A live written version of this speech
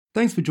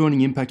Thanks for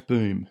joining Impact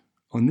Boom.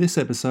 On this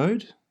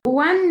episode,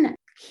 one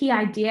key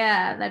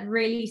idea that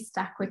really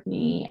stuck with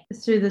me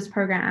through this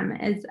program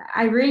is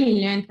I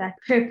really learned that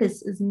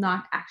purpose is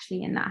not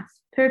actually enough.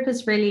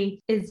 Purpose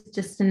really is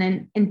just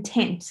an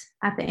intent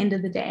at the end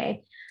of the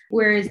day,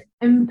 whereas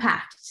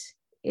impact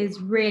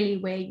is really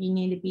where you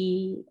need to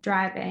be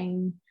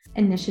driving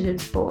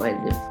initiatives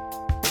forward.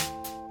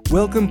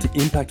 Welcome to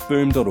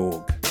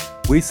impactboom.org.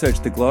 We search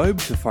the globe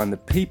to find the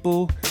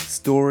people,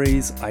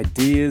 stories,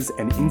 ideas,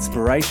 and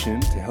inspiration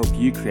to help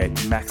you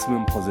create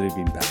maximum positive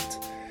impact.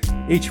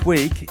 Each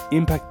week,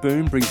 Impact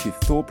Boom brings you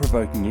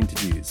thought-provoking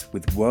interviews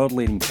with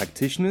world-leading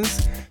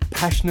practitioners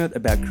passionate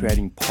about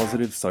creating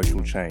positive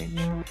social change.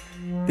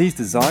 These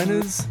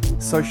designers,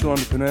 social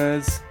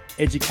entrepreneurs,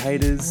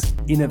 educators,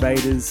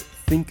 innovators,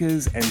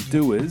 thinkers, and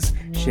doers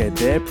share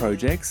their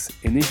projects,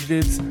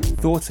 initiatives,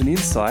 thoughts, and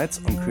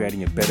insights on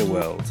creating a better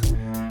world.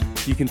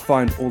 You can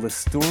find all the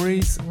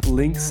stories,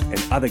 links,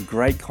 and other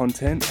great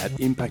content at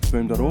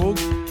impactboom.org.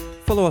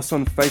 Follow us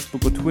on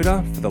Facebook or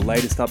Twitter for the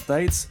latest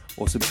updates,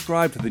 or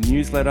subscribe to the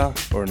newsletter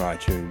or on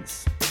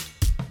iTunes.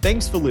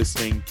 Thanks for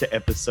listening to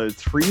episode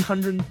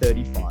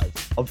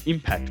 335 of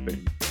Impact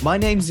Boom. My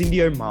name's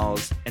Indio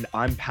Miles, and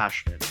I'm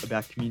passionate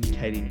about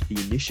communicating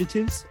the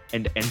initiatives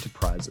and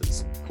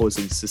enterprises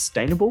causing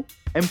sustainable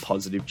and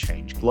positive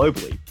change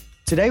globally.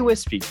 Today we're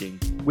speaking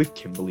with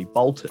Kimberly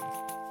Bolton.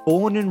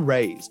 Born and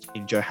raised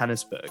in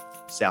Johannesburg,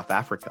 South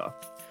Africa,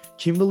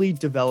 Kimberly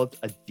developed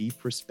a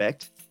deep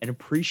respect and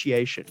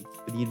appreciation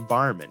for the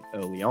environment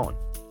early on.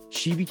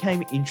 She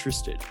became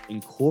interested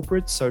in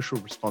corporate social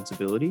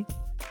responsibility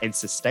and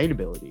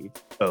sustainability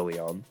early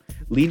on,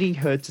 leading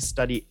her to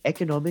study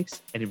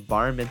economics and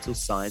environmental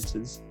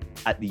sciences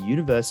at the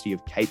University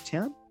of Cape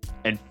Town,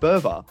 and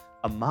further,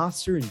 a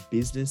Master in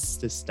Business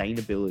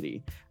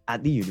Sustainability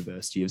at the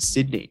University of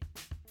Sydney.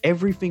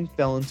 Everything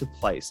fell into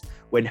place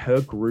when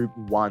her group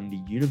won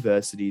the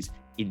university's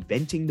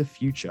Inventing the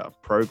Future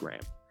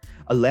program,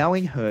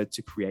 allowing her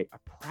to create a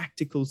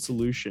practical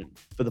solution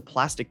for the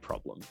plastic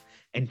problem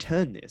and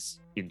turn this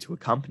into a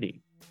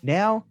company.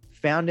 Now,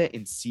 founder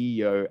and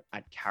CEO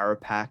at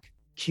Carapac,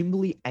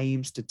 Kimberly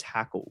aims to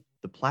tackle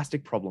the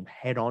plastic problem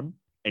head-on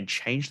and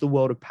change the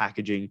world of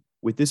packaging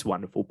with this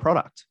wonderful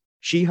product.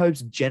 She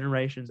hopes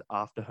generations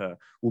after her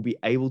will be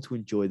able to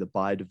enjoy the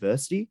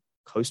biodiversity,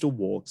 coastal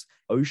walks,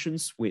 ocean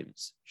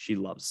swims she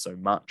loves so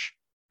much.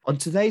 On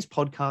today's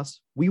podcast,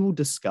 we will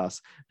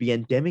discuss the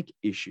endemic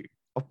issue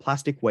of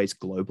plastic waste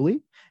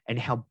globally and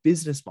how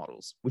business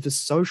models with a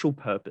social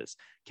purpose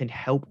can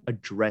help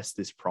address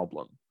this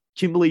problem.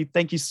 Kimberly,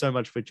 thank you so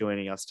much for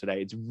joining us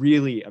today. It's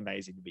really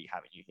amazing to be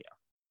having you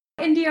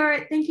here.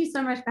 Indio, thank you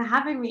so much for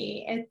having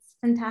me. It's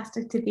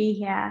fantastic to be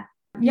here.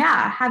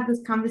 Have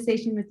this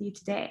conversation with you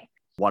today.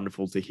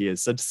 Wonderful to hear.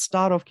 So to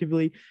start off,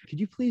 Kimberly, could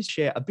you please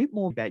share a bit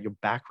more about your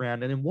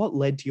background and then what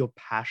led to your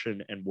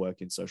passion and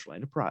work in social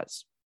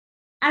enterprise?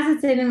 As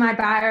it said in my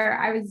bio,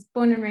 I was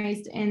born and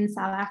raised in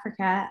South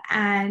Africa,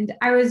 and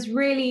I was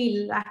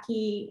really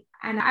lucky.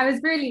 And I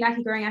was really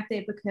lucky growing up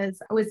there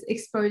because I was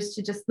exposed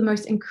to just the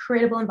most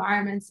incredible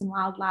environments and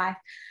wildlife.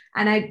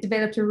 And I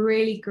developed a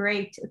really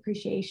great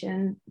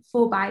appreciation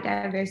for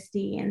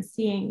biodiversity and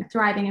seeing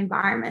thriving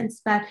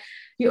environments. But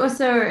you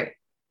also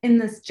in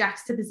this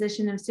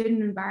juxtaposition of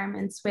certain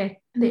environments where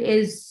there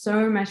is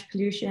so much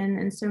pollution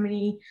and so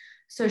many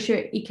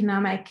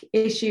socioeconomic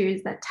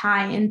issues that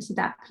tie into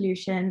that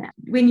pollution.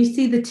 When you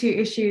see the two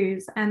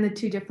issues and the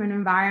two different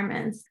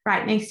environments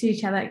right next to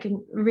each other, it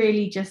can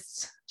really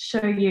just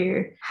show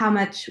you how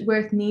much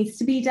work needs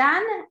to be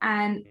done,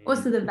 and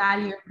also the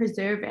value of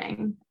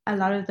preserving a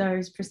lot of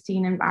those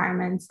pristine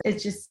environments.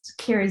 It's just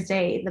clear as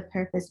day the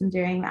purpose in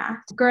doing that.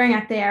 Growing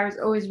up there, I was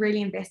always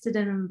really invested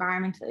in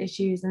environmental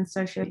issues and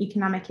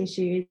socioeconomic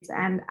issues,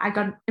 and I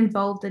got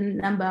involved in a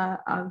number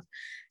of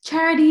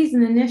charities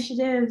and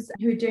initiatives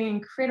who are doing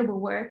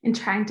incredible work in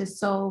trying to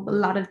solve a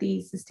lot of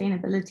these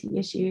sustainability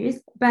issues.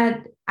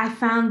 But I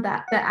found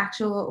that the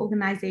actual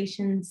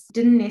organizations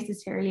didn't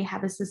necessarily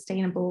have a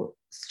sustainable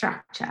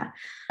structure.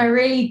 I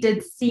really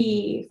did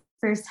see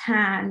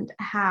firsthand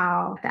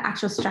how the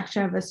actual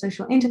structure of a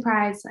social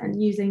enterprise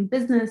and using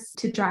business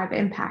to drive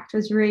impact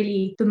was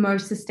really the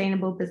most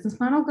sustainable business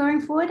model going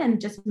forward,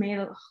 and just made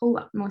a whole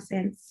lot more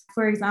sense.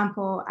 For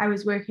example, I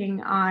was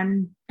working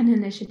on an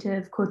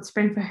initiative called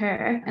Sprint for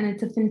Her, and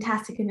it's a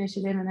fantastic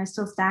initiative, and I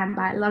still stand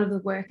by a lot of the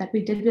work that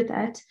we did with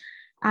it.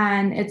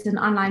 And it's an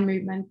online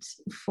movement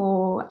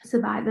for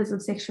survivors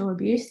of sexual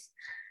abuse.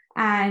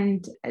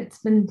 And it's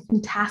been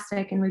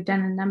fantastic, and we've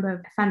done a number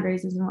of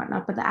fundraisers and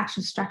whatnot, but the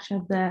actual structure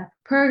of the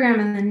program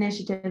and the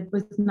initiative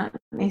was not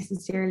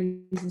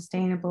necessarily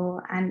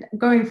sustainable. And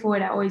going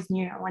forward, I always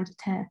knew I wanted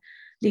to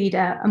lead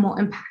a more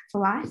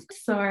impactful life.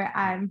 So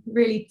I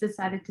really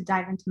decided to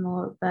dive into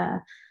more of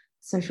the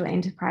social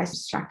enterprise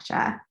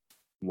structure.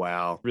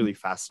 Wow, really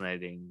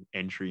fascinating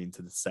entry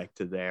into the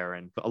sector there,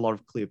 and a lot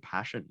of clear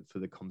passion for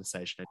the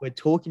conversation. We're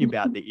talking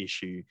about the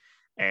issue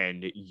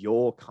and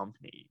your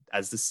company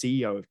as the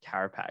CEO of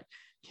Carapac.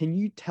 Can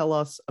you tell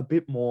us a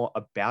bit more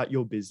about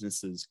your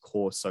business's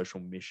core social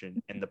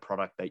mission and the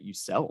product that you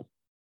sell?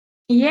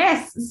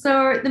 Yes.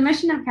 So the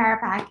mission of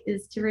Carapack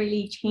is to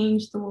really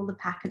change the world of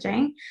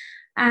packaging.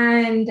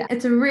 And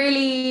it's a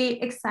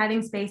really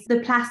exciting space. The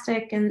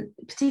plastic, and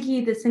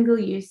particularly the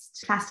single-use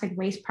plastic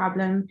waste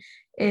problem,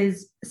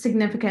 is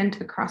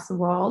significant across the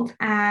world.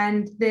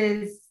 And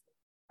there's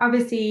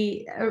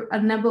obviously a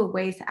number of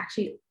ways to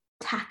actually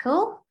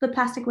tackle the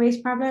plastic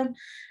waste problem.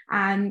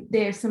 And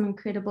there's some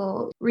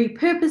incredible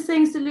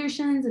repurposing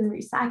solutions and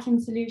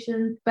recycling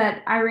solutions,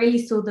 but I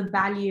really saw the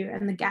value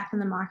and the gap in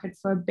the market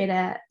for a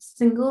better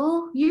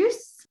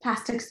single-use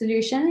plastic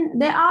solution.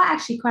 There are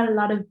actually quite a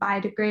lot of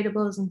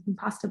biodegradables and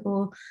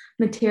compostable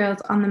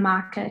materials on the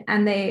market,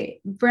 and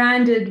they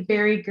branded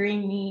very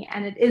greenly,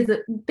 and it is a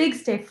big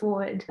step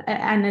forward.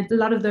 And a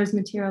lot of those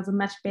materials are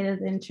much better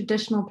than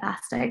traditional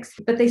plastics,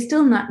 but they're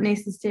still not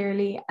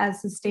necessarily as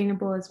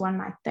sustainable as one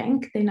might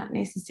think. They're not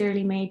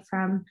necessarily made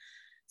from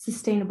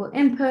sustainable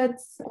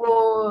inputs,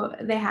 or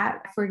they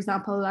have, for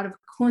example, a lot of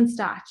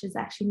cornstarch is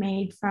actually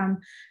made from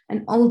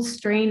an old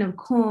strain of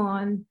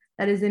corn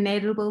that is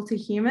inedible to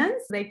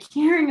humans. They're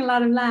clearing a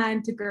lot of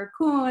land to grow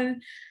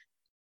corn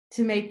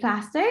to make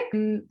plastic.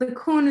 And the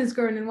corn is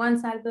grown in one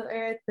side of the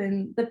earth,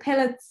 and the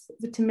pellets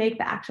to make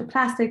the actual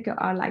plastic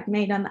are like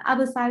made on the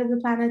other side of the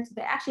planet. So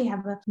they actually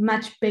have a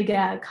much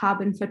bigger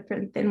carbon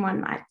footprint than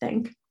one might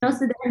think.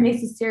 Also, they don't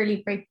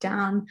necessarily break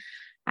down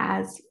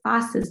as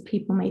fast as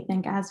people may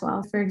think as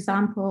well. For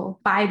example,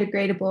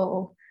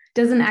 biodegradable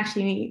doesn't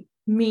actually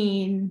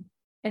mean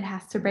it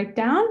has to break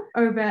down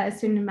over a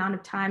certain amount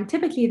of time.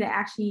 Typically, they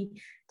actually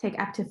take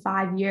up to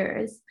 5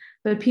 years,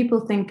 but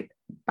people think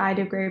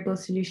biodegradable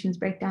solutions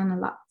break down a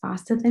lot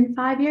faster than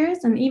 5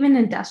 years. And even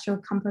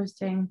industrial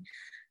composting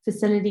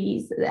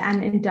facilities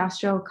and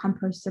industrial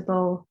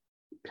compostable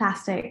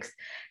plastics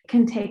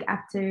can take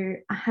up to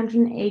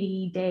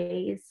 180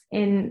 days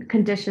in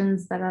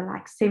conditions that are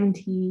like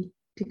 70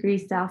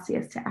 degrees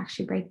Celsius to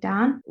actually break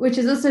down, which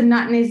is also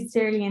not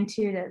necessarily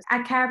intuitive.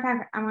 At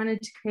Carapack, I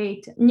wanted to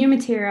create new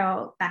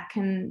material that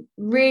can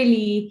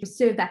really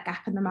serve that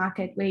gap in the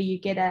market, where you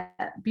get a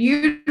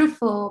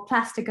beautiful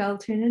plastic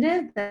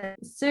alternative that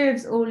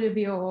serves all of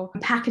your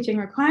packaging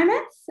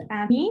requirements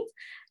and needs,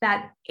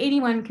 that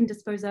anyone can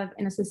dispose of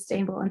in a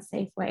sustainable and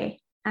safe way.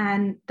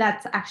 And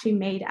that's actually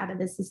made out of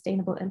the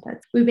sustainable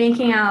inputs. We're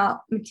making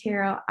our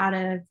material out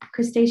of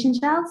crustacean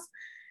shells.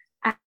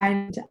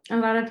 And a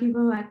lot of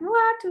people are like,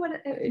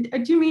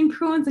 what do you mean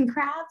prawns and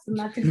crabs? And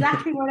that's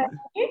exactly what I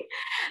mean.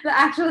 The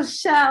actual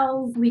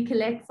shells we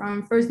collect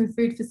from frozen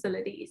food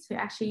facilities, who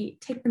actually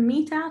take the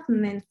meat out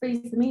and then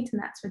freeze the meat,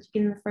 and that's what you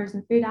get in the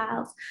frozen food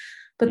aisles.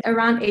 But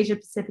around Asia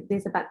Pacific,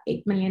 there's about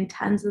 8 million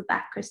tons of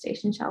that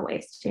crustacean shell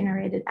waste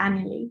generated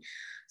annually.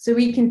 So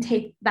we can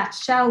take that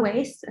shell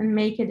waste and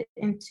make it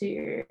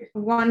into a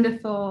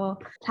wonderful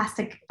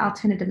plastic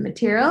alternative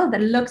material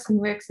that looks and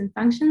works and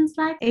functions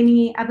like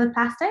any other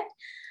plastic.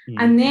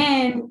 And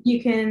then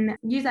you can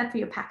use that for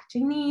your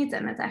packaging needs.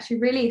 And it's actually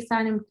really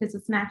exciting because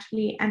it's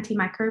naturally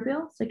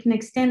antimicrobial. So it can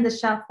extend the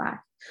shelf life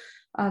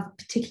of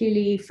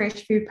particularly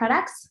fresh food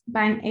products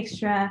by an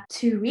extra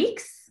 2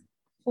 weeks,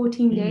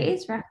 14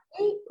 days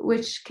roughly,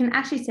 which can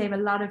actually save a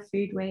lot of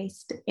food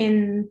waste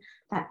in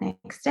that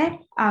next step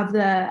of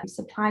the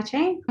supply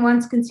chain.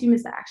 Once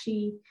consumers are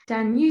actually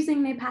done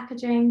using their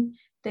packaging,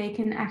 they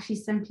can actually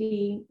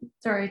simply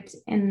throw it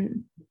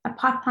in a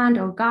pot plant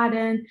or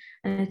garden,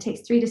 and it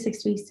takes 3 to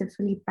 6 weeks to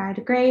fully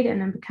biodegrade, and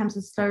then becomes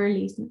a slow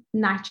release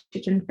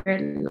nitrogen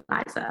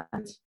fertilizer.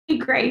 It's really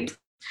great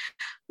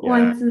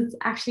once it's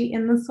actually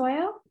in the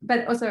soil,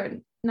 but also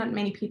not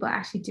many people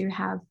actually do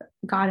have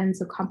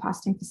gardens or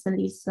composting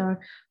facilities. So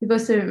we've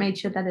also made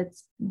sure that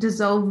it's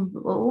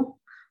dissolvable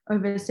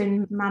over a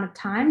certain amount of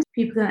time.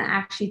 People can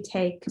actually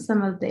take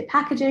some of their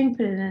packaging,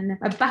 put it in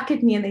a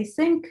bucket near their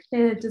sink,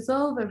 let it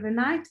dissolve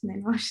overnight, and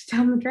then wash it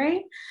down the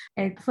drain.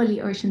 It's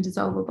fully ocean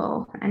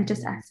dissolvable and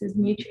just acts as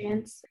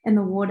nutrients in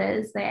the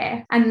waters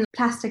there. And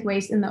plastic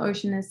waste in the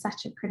ocean is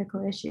such a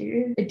critical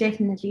issue. It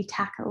definitely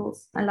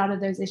tackles a lot of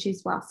those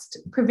issues whilst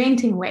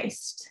preventing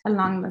waste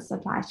along the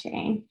supply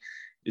chain.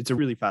 It's a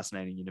really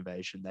fascinating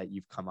innovation that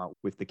you've come up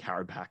with, the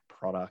Carapack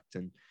product,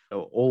 and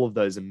all of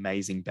those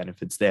amazing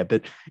benefits there.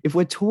 But if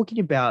we're talking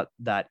about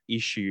that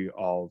issue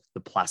of the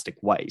plastic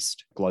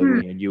waste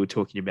globally, and you were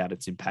talking about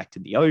its impact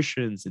in the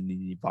oceans and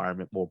the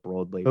environment more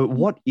broadly,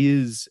 but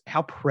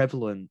how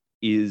prevalent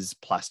is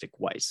plastic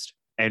waste,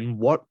 and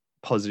what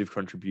positive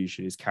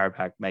contribution is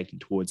Carapack making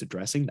towards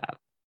addressing that?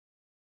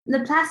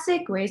 The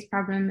plastic waste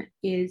problem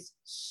is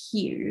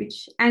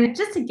huge. And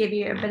just to give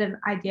you a bit of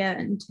idea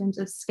in terms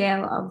of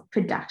scale of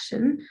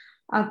production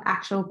of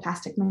actual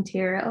plastic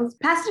materials,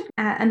 plastic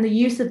and the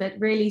use of it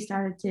really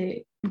started to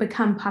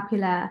become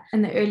popular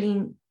in the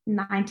early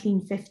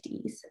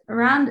 1950s.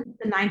 Around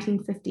the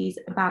 1950s,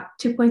 about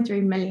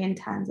 2.3 million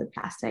tons of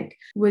plastic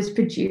was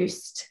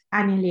produced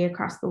annually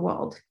across the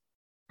world.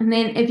 And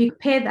then if you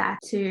compare that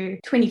to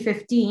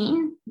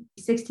 2015,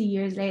 60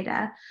 years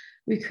later,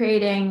 we're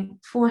creating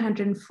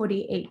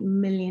 448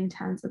 million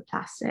tons of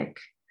plastic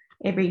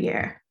every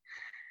year.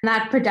 And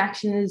that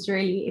production is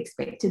really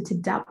expected to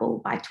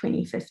double by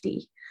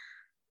 2050.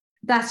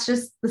 That's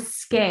just the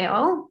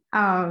scale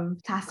of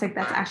plastic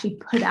that's actually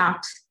put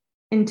out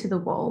into the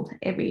world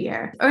every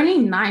year. Only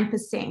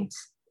 9%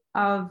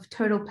 of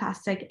total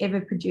plastic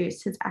ever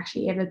produced has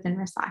actually ever been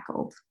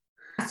recycled.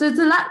 So it's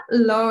a lot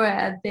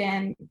lower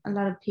than a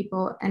lot of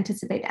people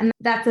anticipate. And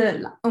that's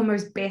a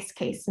almost best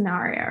case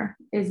scenario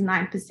is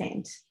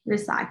 9%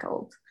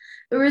 recycled.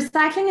 But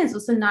recycling is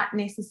also not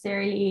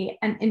necessarily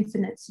an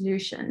infinite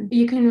solution.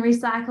 You can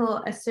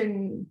recycle a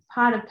certain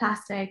part of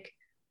plastic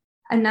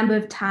a number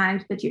of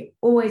times, but you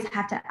always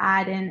have to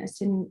add in a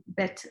certain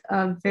bit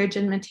of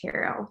virgin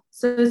material.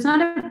 So it's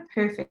not a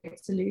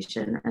perfect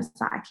solution,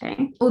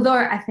 recycling, although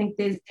I think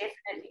there's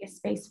definitely a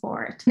space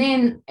for it.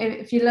 Then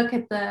if you look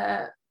at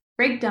the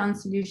breakdown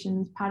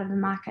solutions part of the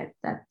market,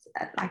 that's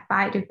like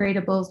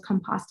biodegradables,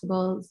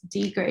 compostables,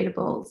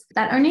 degradables,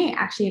 that only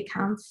actually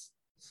accounts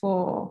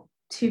for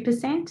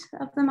 2%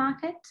 of the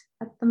market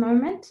at the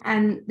moment.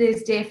 And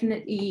there's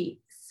definitely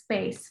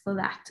space for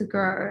that to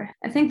grow.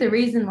 I think the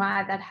reason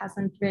why that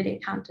hasn't really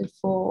accounted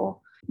for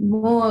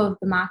more of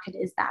the market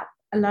is that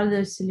a lot of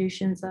those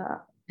solutions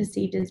are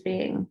perceived as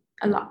being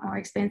a lot more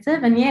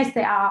expensive. And yes,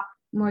 they are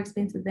more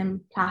expensive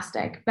than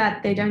plastic,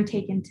 but they don't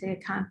take into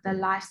account the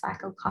life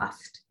cycle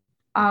cost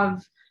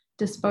of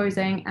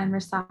disposing and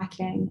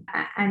recycling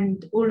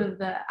and all of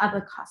the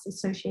other costs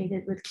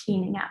associated with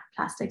cleaning up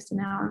plastics in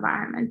our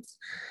environments.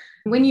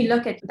 When you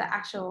look at the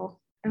actual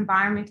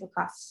environmental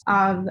costs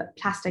of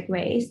plastic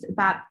waste,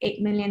 about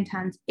 8 million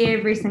tons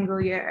every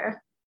single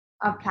year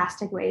of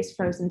plastic waste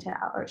flows into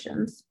our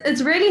oceans.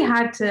 It's really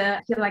hard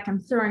to feel like I'm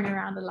throwing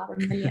around a lot of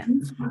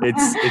millions.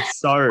 It's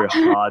so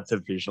hard to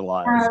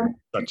visualize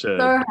such a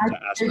so hard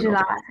to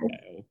visualize,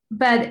 scale.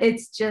 But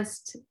it's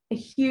just a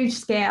huge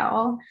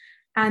scale,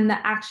 and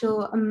the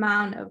actual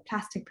amount of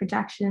plastic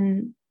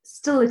production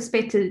still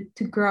expected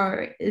to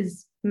grow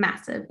is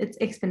massive. It's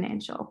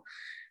exponential.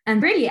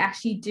 And really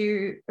actually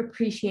do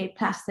appreciate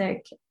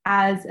plastic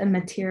as a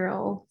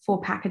material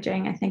for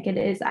packaging. I think it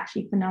is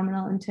actually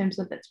phenomenal in terms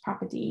of its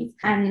properties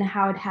and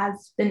how it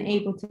has been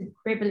able to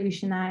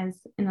revolutionize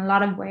in a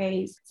lot of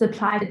ways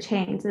supply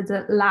chains. It's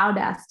allowed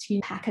us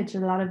to package a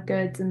lot of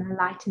goods in a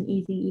light and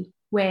easy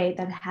way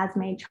that has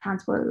made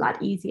transport a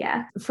lot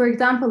easier. For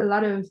example, a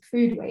lot of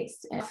food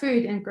waste,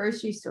 food in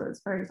grocery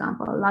stores, for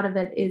example, a lot of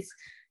it is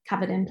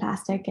covered in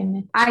plastic.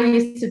 And I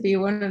used to be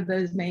one of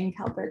those main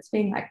culprits,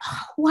 being like,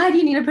 oh, why do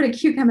you need to put a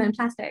cucumber in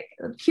plastic?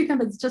 A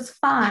cucumber is just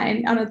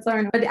fine on its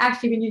own. But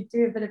actually, when you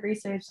do a bit of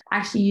research,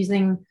 actually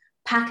using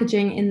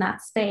packaging in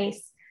that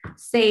space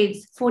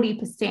saves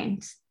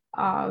 40%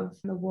 of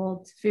the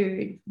world's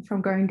food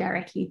from going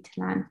directly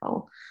to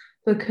landfill,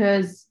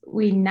 because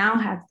we now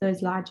have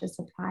those larger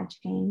supply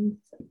chains.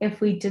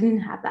 If we didn't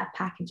have that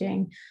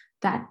packaging,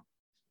 that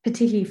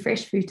particularly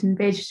fresh fruit and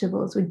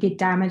vegetables would get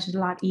damaged a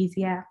lot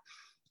easier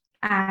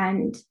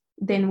and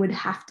then would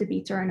have to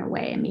be thrown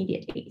away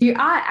immediately. You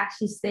are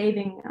actually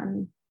saving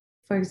on,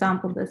 for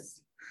example, this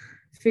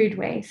food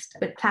waste,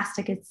 but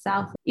plastic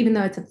itself, even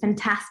though it's a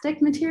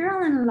fantastic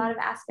material in a lot of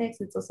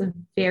aspects, it's also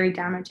very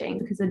damaging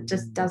because it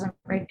just doesn't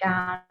break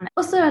down.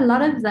 Also, a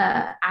lot of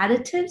the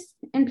additives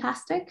in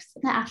plastics,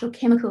 the actual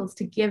chemicals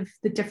to give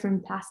the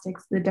different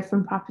plastics the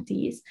different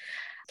properties,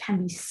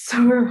 can be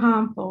so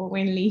harmful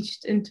when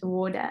leached into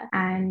water.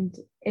 And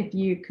if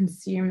you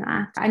consume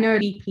that, I know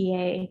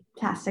BPA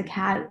plastic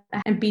has,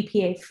 and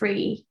BPA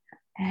free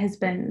has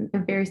been a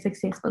very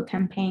successful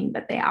campaign,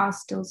 but there are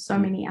still so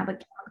many other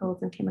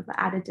chemicals and chemical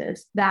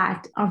additives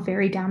that are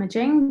very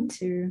damaging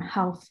to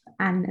health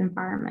and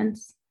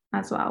environments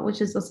as well,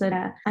 which is also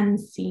the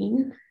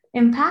unseen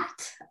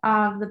impact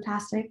of the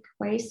plastic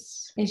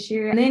waste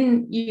issue. And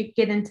then you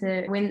get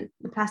into when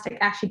the plastic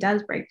actually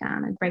does break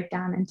down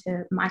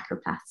into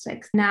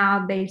microplastics.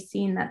 Now they've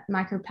seen that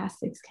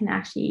microplastics can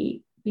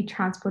actually be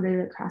transported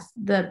across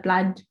the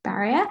blood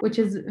barrier, which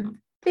is a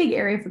big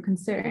area for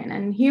concern.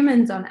 And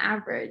humans on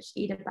average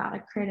eat about a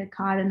credit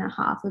card and a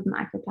half of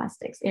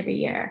microplastics every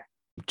year.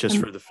 Just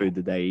for the food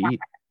that they eat.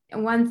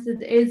 Once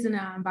it is in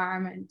our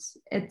environment,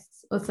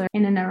 it's also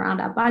in and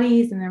around our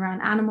bodies and around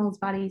animals'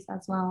 bodies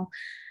as well.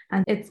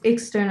 And it's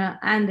external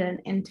and an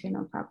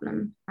internal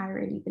problem, I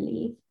really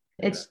believe.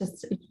 It's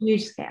just a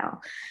huge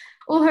scale.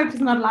 All hope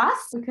is not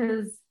lost,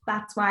 because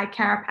that's why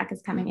Carapac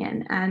is coming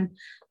in. And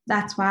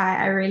that's why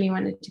I really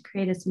wanted to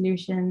create a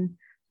solution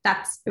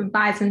that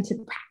buys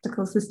into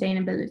practical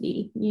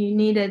sustainability. You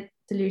need a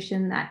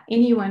solution that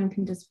anyone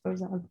can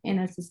dispose of in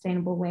a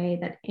sustainable way,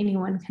 that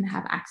anyone can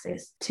have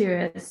access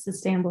to a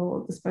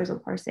sustainable disposal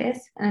process,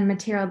 and a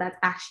material that's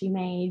actually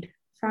made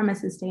from a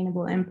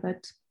sustainable input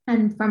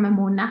and from a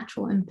more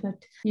natural input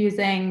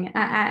using,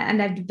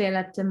 and I've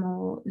developed a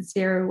more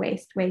zero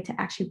waste way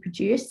to actually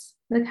produce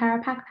the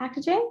Carapac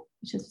packaging,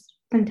 which is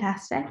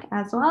fantastic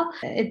as well.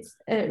 It's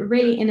a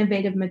really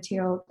innovative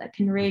material that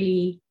can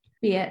really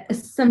be a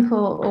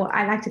simple, or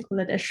I like to call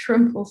it a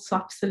shrimple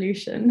swap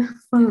solution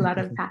for a lot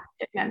of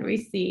packaging that we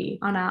see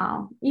on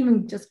our,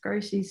 even just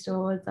grocery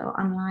stores or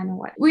online or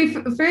what.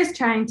 We're first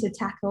trying to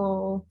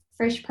tackle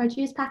fresh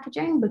produce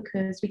packaging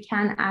because we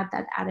can add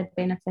that added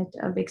benefit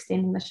of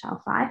extending the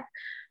shelf life,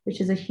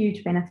 which is a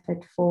huge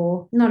benefit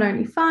for not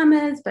only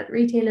farmers, but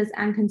retailers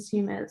and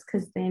consumers,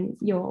 because then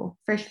your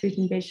fresh fruit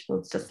and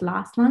vegetables just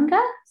last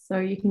longer. So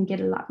you can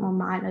get a lot more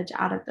mileage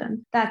out of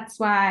them. That's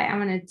why I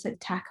wanted to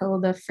tackle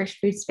the fresh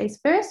food space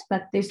first,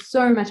 but there's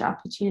so much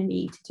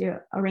opportunity to do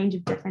a range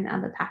of different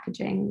other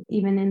packaging,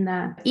 even in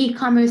the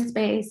e-commerce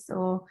space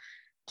or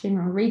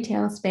general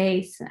retail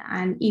space,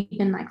 and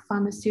even like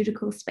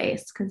pharmaceutical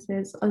space, because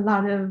there's a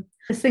lot of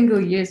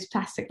single-use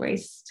plastic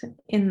waste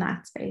in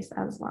that space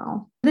as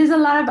well. There's a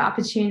lot of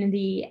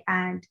opportunity,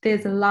 and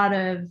there's a lot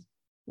of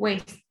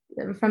waste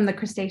from the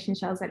crustacean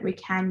shells that we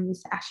can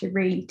use to actually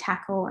really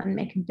tackle and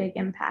make a big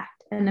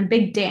impact and a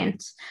big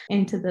dent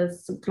into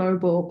this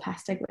global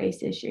plastic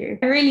waste issue.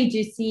 I really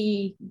do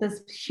see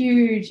this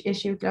huge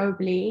issue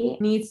globally.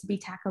 It needs to be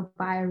tackled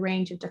by a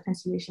range of different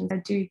solutions. I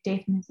do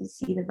definitely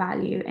see the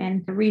value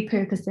in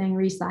repurposing,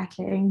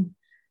 recycling,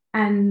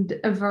 and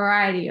a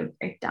variety of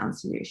breakdown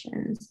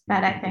solutions.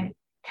 But I think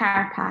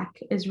Carapack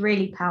is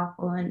really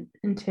powerful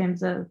in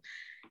terms of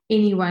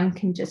anyone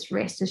can just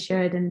rest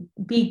assured and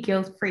be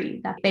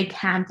guilt-free that they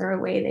can throw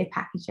away their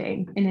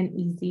packaging in an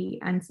easy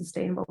and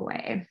sustainable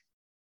way.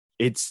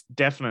 It's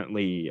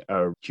definitely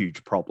a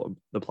huge problem,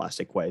 the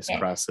plastic waste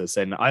crisis.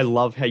 And I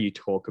love how you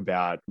talk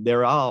about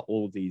there are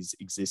all these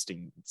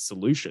existing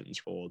solutions,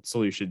 or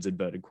solutions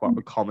inverted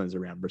commas,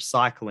 around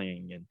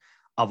recycling and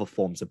other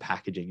forms of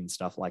packaging and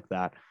stuff like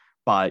that.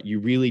 But you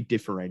really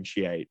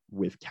differentiate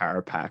with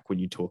Carapack when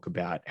you talk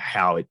about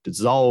how it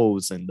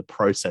dissolves and the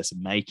process of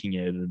making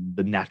it and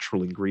the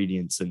natural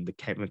ingredients and the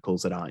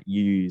chemicals that aren't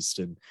used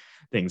and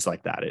things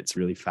like that. It's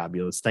really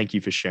fabulous. Thank you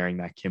for sharing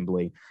that,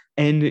 Kimberly.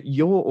 And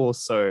you're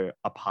also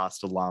a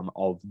past alum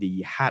of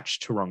the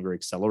Hatch Taronga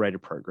Accelerator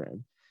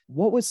Program.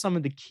 What were some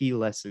of the key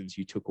lessons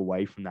you took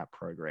away from that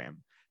program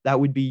that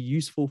would be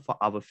useful for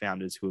other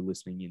founders who are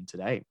listening in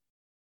today?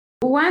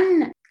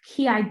 One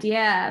key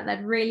idea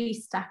that really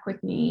stuck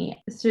with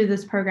me through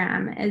this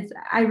program is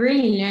I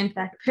really learned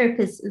that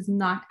purpose is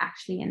not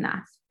actually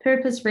enough.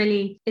 Purpose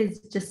really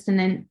is just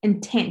an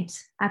intent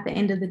at the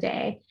end of the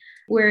day,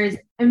 whereas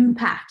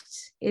impact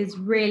is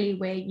really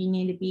where you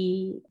need to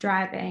be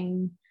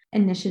driving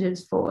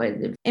initiatives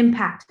forward.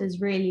 Impact is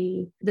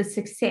really the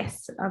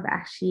success of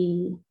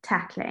actually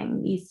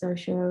tackling these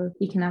social,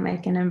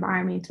 economic, and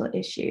environmental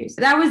issues.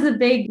 That was a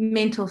big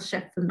mental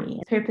shift for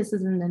me. Purpose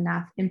isn't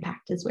enough,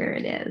 impact is where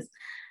it is.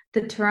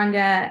 The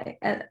Taronga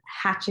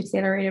Hatch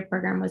Accelerator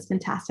Program was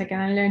fantastic,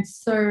 and I learned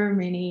so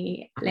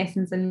many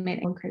lessons and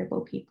met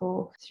incredible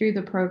people through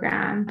the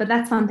program. But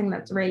that's something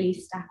that's really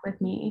stuck with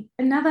me.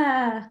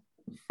 Another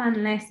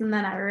fun lesson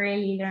that I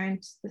really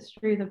learned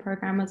through the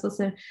program was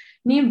also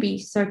need to be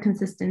so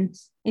consistent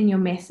in your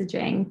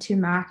messaging to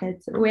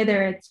markets,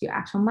 whether it's your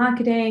actual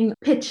marketing,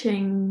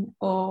 pitching,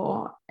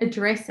 or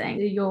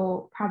addressing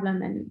your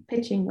problem and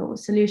pitching your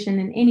solution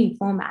in any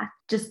format.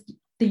 Just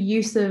the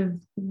use of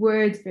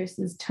words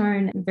versus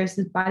tone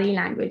versus body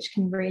language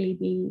can really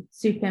be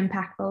super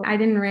impactful. I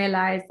didn't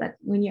realize that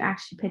when you're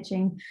actually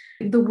pitching,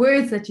 the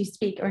words that you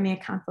speak only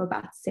account for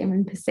about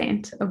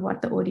 7% of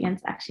what the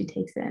audience actually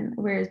takes in,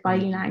 whereas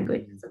body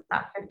language is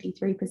about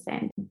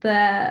 53%.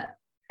 The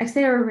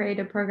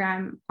Accelerator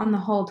Program on the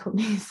whole taught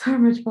me so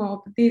much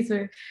more, but these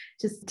were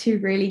just two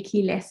really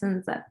key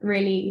lessons that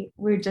really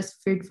were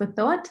just food for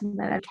thought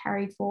that I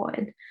carried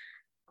forward.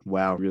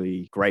 Wow,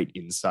 really great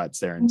insights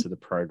there into the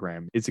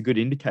program. It's a good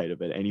indicator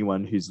that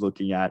anyone who's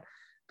looking at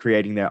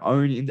creating their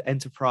own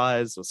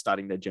enterprise or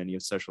starting their journey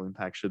of social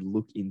impact should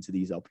look into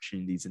these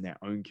opportunities in their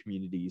own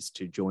communities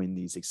to join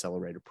these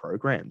accelerator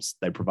programs.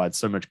 They provide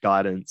so much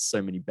guidance,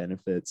 so many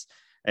benefits,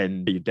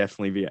 and you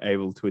definitely be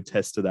able to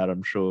attest to that,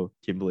 I'm sure,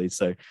 Kimberly.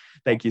 So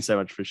thank you so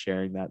much for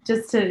sharing that.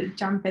 Just to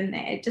jump in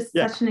there,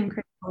 such an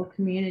incredible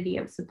community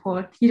of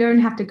support. You don't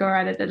have to go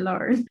at it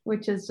alone,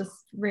 which is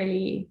just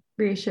really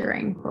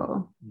reassuring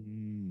for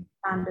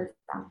founders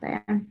out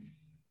there.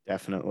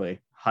 Definitely.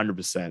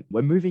 100%.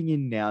 We're moving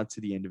in now to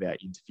the end of our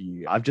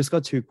interview. I've just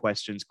got two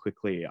questions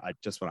quickly I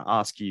just want to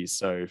ask you.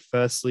 So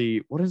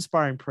firstly, what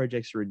inspiring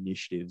projects or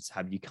initiatives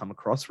have you come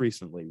across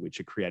recently which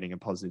are creating a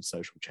positive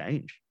social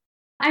change?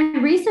 I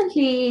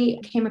recently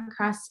came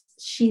across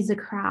She's a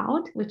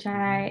Crowd, which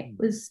I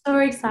was so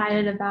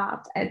excited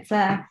about. It's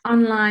an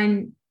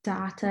online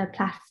data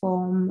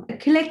platform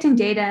collecting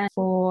data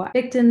for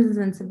victims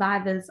and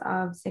survivors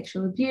of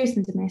sexual abuse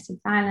and domestic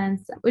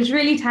violence, which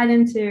really tied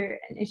into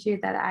an issue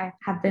that I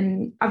have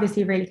been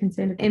obviously really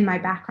concerned in my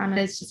background.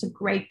 It's just a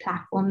great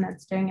platform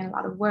that's doing a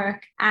lot of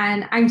work.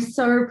 And I'm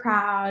so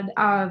proud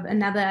of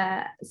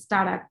another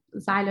startup,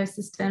 Xylo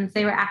Systems.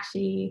 They were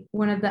actually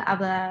one of the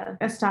other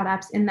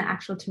startups in the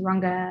actual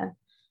Taronga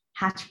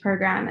Hatch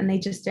program, and they're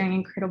just doing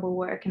incredible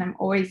work. And I'm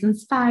always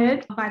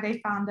inspired by their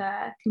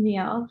founder,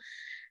 Camille.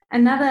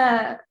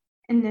 Another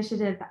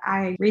initiative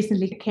I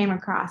recently came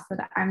across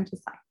that I'm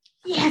just like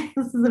yes,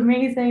 this is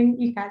amazing.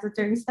 You guys are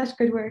doing such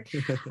good work.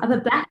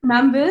 The Black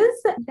Numbers,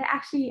 they're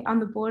actually on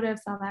the border of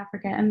South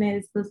Africa, and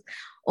there's this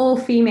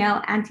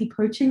all-female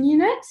anti-poaching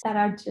unit that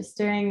are just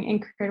doing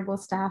incredible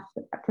stuff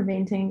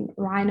preventing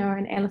rhino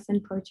and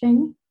elephant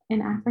poaching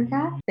in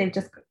Africa. They've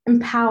just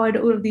empowered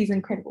all of these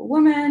incredible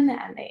women,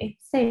 and they're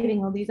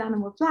saving all these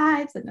animals'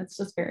 lives, and it's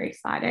just very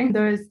exciting.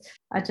 Those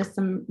are just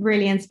some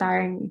really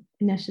inspiring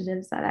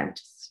initiatives that I've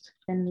just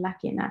been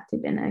lucky enough to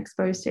have been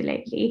exposed to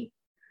lately.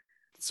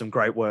 Some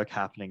great work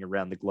happening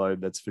around the globe,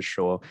 that's for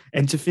sure.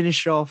 And to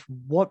finish off,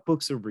 what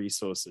books or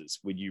resources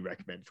would you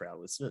recommend for our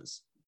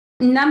listeners?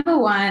 Number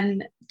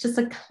one, just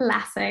a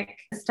classic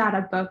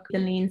startup book, The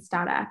Lean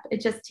Startup. It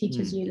just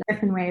teaches you a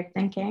different way of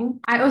thinking.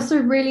 I also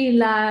really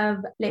love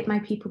Let My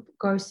People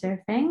Go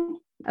Surfing,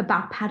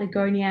 about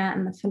Patagonia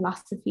and the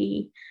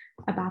philosophy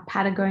about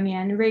Patagonia,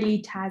 and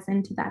really ties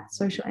into that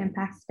social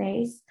impact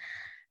space.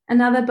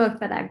 Another book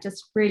that I've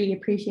just really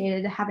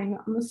appreciated having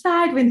on the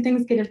side when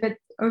things get a bit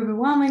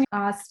overwhelming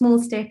are Small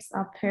Steps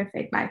Are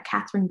Perfect by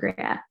Catherine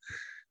Greer.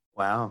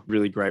 Wow,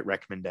 really great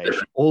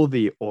recommendation. All of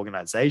the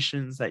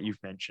organizations that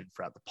you've mentioned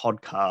throughout the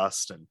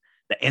podcast and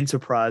the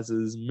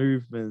enterprises,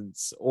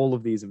 movements, all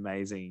of these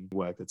amazing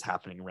work that's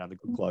happening around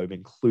the globe,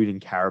 including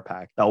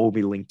Carapac, that will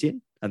be linked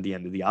in at the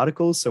end of the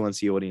article. So once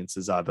the audience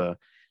has either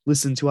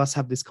listened to us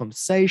have this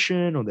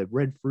conversation or they've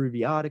read through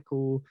the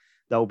article,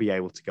 they'll be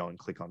able to go and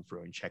click on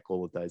through and check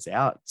all of those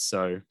out.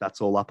 So that's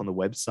all up on the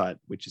website,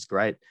 which is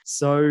great.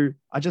 So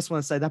I just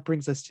want to say that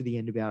brings us to the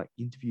end of our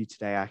interview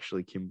today,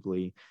 actually,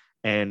 Kimberly.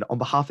 And on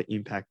behalf of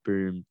Impact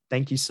Boom,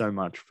 thank you so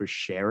much for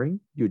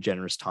sharing your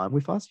generous time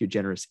with us, your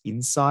generous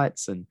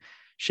insights, and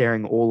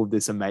sharing all of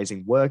this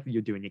amazing work that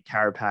you're doing at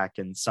Carapac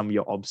and some of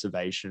your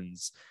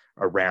observations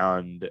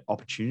around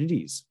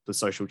opportunities for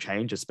social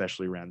change,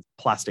 especially around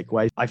plastic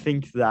waste. I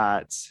think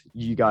that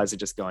you guys are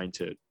just going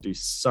to do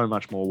so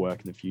much more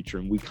work in the future,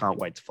 and we can't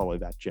wait to follow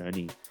that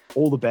journey.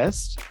 All the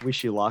best,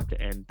 wish you luck,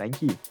 and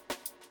thank you.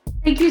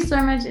 Thank you so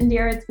much,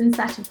 Indira. It's been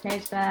such a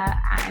pleasure.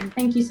 And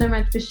thank you so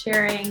much for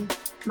sharing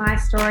my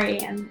story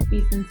and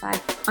these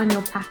insights on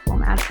your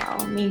platform as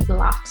well. It means a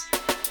lot.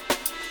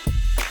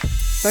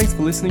 Thanks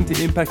for listening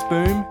to Impact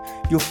Boom.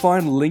 You'll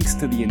find links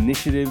to the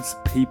initiatives,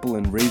 people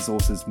and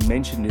resources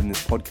mentioned in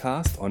this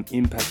podcast on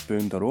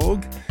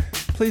impactboom.org.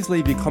 Please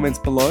leave your comments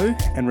below,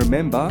 and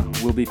remember,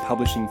 we'll be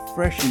publishing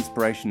fresh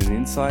inspiration and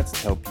insights to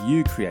help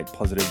you create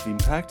positive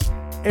impact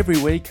every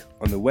week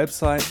on the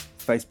website,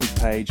 Facebook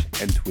page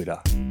and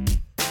Twitter.